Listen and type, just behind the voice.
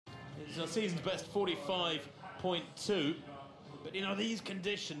It's our season's best 45.2. But you know, these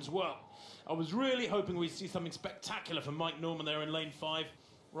conditions, well, I was really hoping we'd see something spectacular from Mike Norman there in lane 5.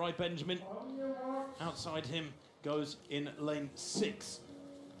 Rai Benjamin, outside him goes in lane 6.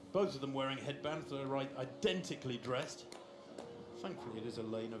 Both of them wearing headbands, they're identically dressed. Thankfully it is a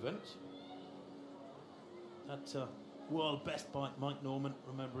lane event. That world best by Mike Norman,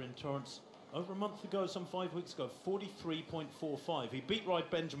 remember, in Torrance over a month ago, some 5 weeks ago, 43.45. He beat Rai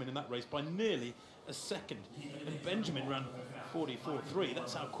Benjamin in that race by nearly a second. And Benjamin ran 44.3,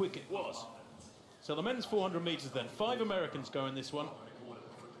 that's how quick it was. So the men's 400 metres then, 5 Americans go in this one.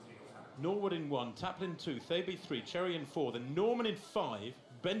 Norwood in 1, Taplin 2, Thaby 3, Cherry in 4, then Norman in 5,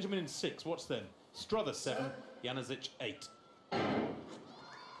 Benjamin in 6, what's then? Struther 7, Janazic 8.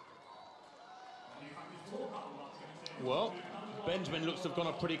 Well, Benjamin looks to have gone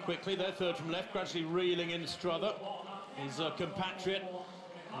up pretty quickly there, third from left, gradually reeling in Struther, his compatriot.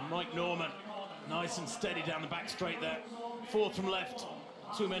 And Mike Norman, nice and steady down the back straight there. Fourth from left,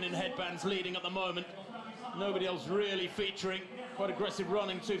 2 men in headbands leading at the moment. Nobody else really featuring. Quite aggressive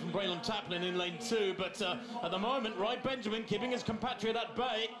running too from Braylon Taplin in lane 2, but at the moment, Rai Benjamin keeping his compatriot at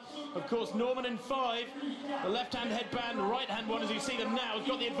bay. Of course, Norman in 5, the left-hand headband, the right-hand one, as you see them now, has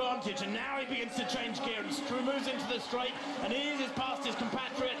got the advantage, and now he begins to change gear, and Strew moves into the straight, and he is past his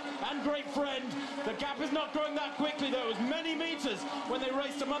compatriot and great friend. The gap is not growing that quickly, though. It was many metres when they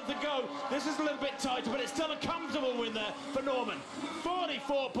raced a month ago. This is a little bit tighter, but it's still a comfortable win there for Norman.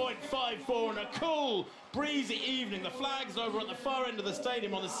 44.54 and a cool, breezy evening. The flags over at the far end of the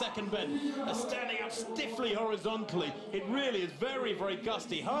stadium on the second bend are standing out stiffly horizontally. It really is very, very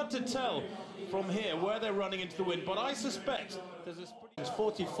gusty. Hard to tell from here where they're running into the wind, but I suspect there's a... It's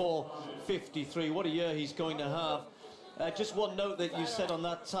 44.53. What a year he's going to have. Just one note that you said on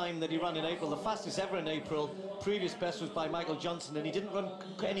that time that he ran in April, the fastest ever in April. Previous best was by Michael Johnson, and he didn't run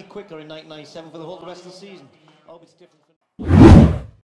any quicker in 1997 for the whole rest of the season. I hope it's different.